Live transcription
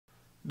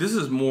This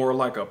is more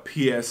like a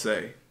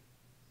PSA.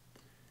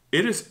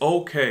 It is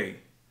okay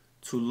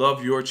to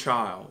love your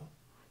child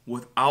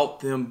without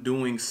them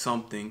doing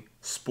something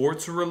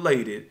sports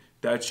related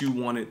that you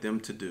wanted them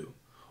to do.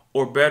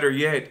 Or better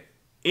yet,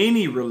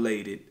 any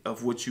related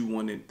of what you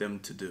wanted them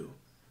to do.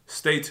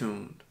 Stay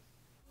tuned.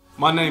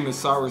 My name is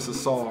Cyrus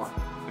Ausar,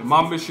 and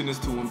my mission is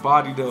to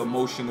embody the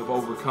emotion of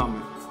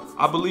overcoming.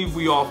 I believe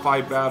we all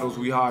fight battles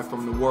we hide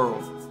from the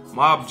world.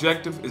 My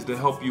objective is to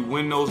help you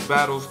win those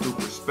battles through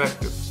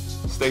perspective.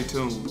 Stay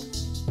tuned.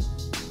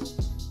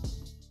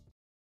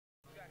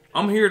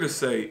 I'm here to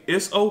say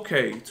it's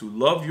okay to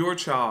love your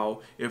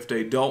child if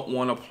they don't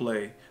want to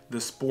play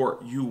the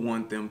sport you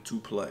want them to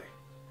play.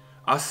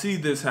 I see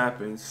this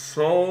happen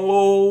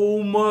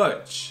so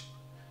much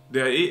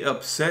that it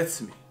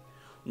upsets me,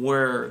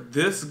 where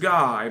this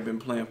guy been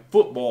playing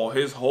football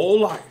his whole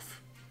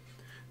life.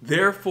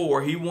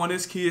 Therefore, he wants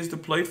his kids to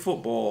play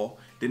football.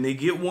 Then they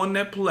get one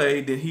that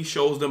play. Then he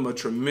shows them a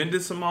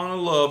tremendous amount of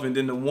love. And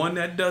then the one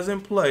that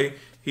doesn't play,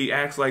 he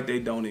acts like they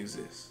don't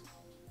exist.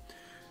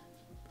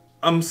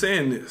 I'm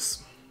saying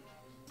this.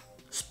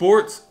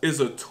 Sports is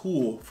a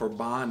tool for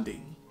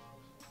bonding.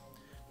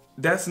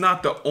 That's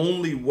not the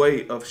only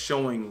way of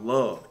showing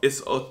love.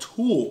 It's a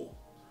tool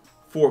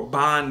for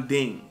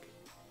bonding.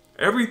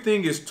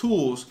 Everything is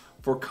tools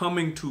for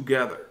coming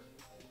together.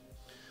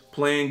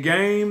 Playing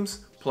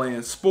games,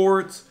 playing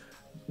sports,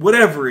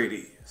 whatever it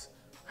is.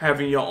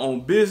 Having your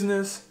own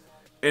business.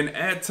 And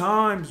at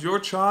times, your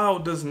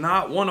child does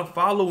not want to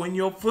follow in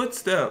your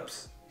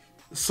footsteps.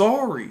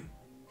 Sorry.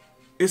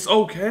 It's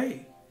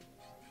okay.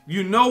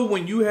 You know,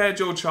 when you had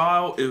your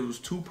child, it was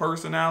two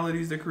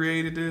personalities that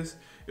created this.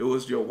 It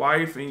was your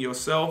wife and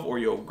yourself, or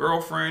your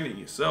girlfriend and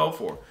yourself,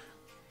 or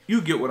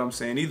you get what I'm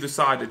saying, either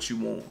side that you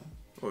want,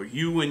 or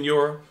you and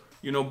your,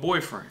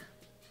 boyfriend.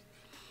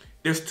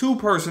 There's two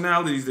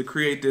personalities that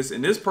create this,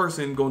 and this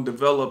person going to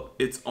develop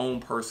its own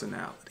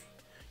personality.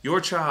 Your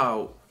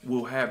child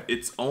will have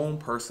its own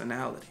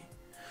personality.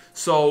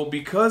 So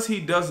because he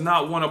does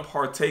not want to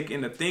partake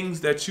in the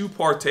things that you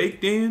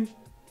partaked in,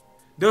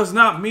 does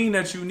not mean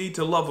that you need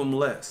to love him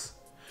less.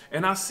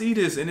 And I see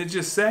this, and it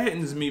just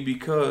saddens me,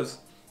 because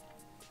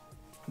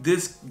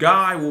this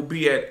guy will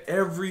be at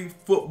every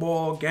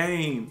football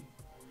game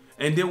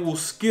and then will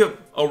skip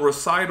a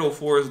recital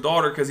for his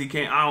daughter because he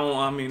can't.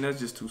 That's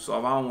just too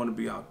soft. I don't want to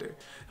be out there. And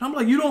I'm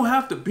like, you don't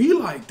have to be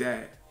like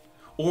that.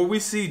 Or we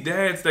see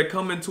dads that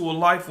come into a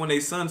life when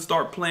their sons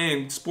start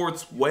playing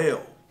sports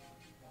well.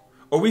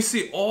 Or we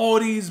see all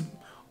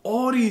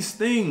these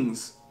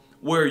things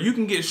where you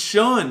can get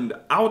shunned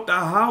out the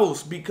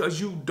house because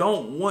you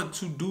don't want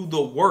to do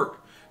the work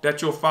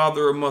that your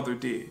father or mother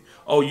did.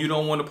 Oh, you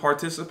don't want to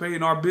participate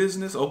in our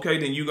business? Okay,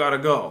 then you got to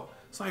go.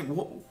 It's like,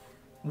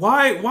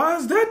 why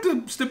is that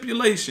the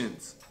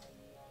stipulations?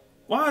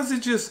 Why is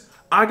it just,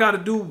 I got to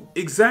do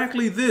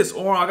exactly this,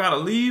 or I got to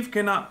leave?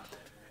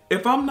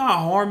 If I'm not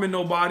harming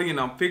nobody and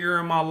I'm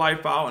figuring my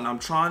life out and I'm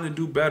trying to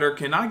do better,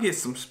 can I get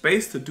some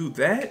space to do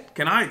that?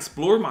 Can I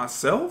explore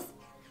myself?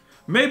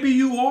 Maybe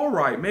you all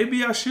right.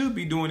 Maybe I should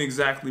be doing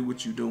exactly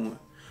what you're doing.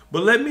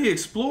 But let me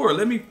explore.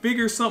 Let me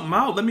figure something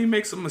out. Let me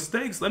make some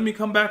mistakes. Let me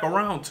come back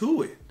around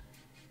to it.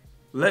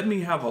 Let me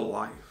have a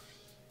life.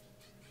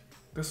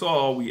 That's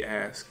all we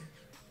asking.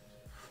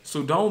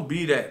 So don't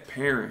be that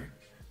parent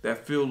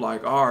that feel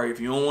like, all right, if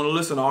you don't want to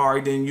listen, all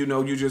right, then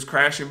you just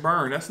crash and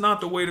burn. That's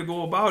not the way to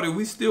go about it.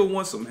 We still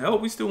want some help.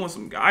 We still want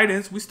some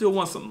guidance. We still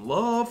want some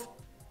love.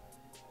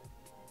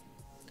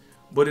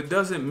 But it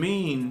doesn't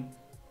mean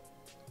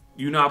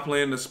you're not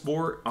playing the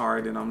sport, all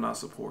right, then I'm not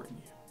supporting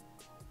you.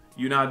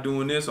 You're not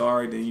doing this, all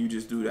right, then you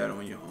just do that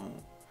on your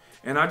own.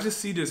 And I just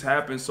see this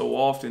happen so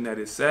often that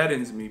it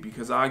saddens me,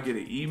 because I get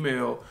an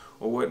email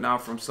or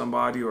whatnot from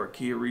somebody, or a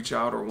kid reach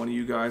out, or one of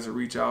you guys will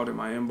reach out in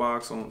my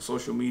inbox on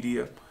social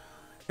media.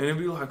 And it'd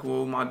be like,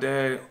 well, my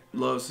dad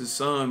loves his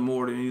son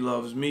more than he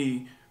loves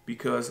me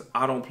because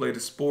I don't play the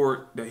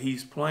sport that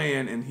he's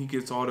playing and he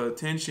gets all the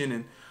attention.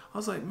 And I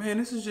was like, man,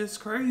 this is just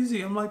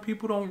crazy. I'm like,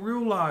 people don't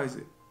realize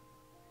it.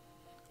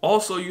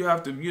 Also, you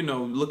have to,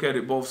 look at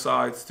it both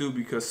sides too,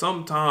 because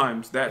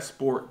sometimes that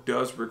sport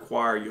does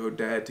require your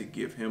dad to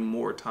give him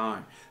more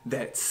time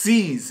that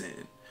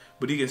season,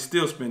 but he can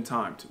still spend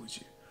time with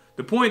you.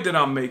 The point that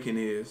I'm making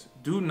is,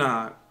 do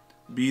not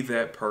be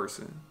that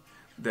person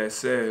that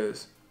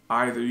says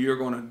either you're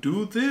going to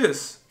do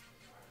this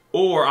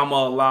or I'm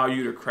going to allow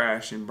you to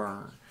crash and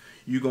burn.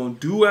 You're going to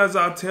do as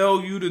I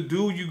tell you to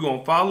do. You're going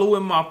to follow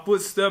in my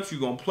footsteps.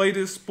 You're going to play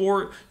this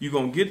sport. You're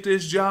going to get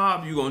this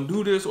job. You're going to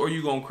do this, or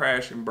you're going to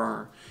crash and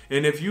burn.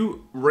 And if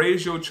you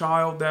raise your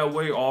child that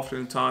way,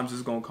 oftentimes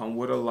it's going to come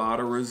with a lot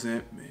of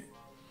resentment.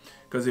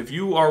 Because if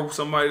you are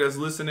somebody that's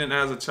listening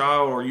as a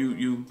child, or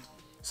you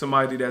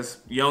somebody that's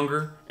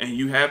younger and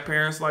you have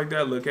parents like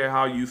that, look at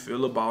how you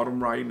feel about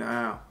them right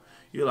now.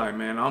 You're like,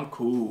 man, I'm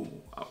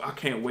cool. I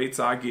can't wait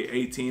till I get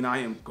 18. I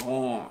am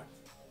gone.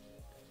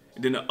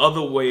 And then the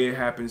other way it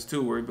happens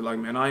too, where it'd be like,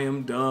 man, I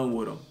am done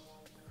with them.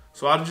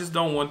 So I just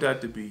don't want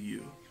that to be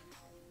you.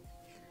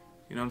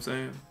 You know what I'm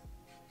saying?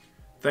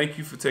 Thank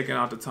you for taking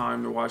out the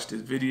time to watch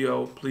this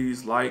video.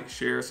 Please like,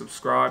 share,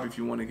 subscribe. If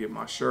you want to get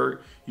my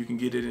shirt, you can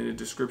get it in the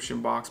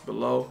description box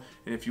below.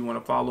 And if you want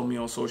to follow me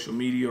on social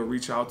media or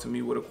reach out to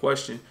me with a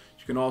question,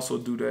 you can also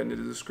do that in the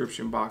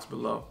description box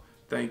below.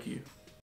 Thank you.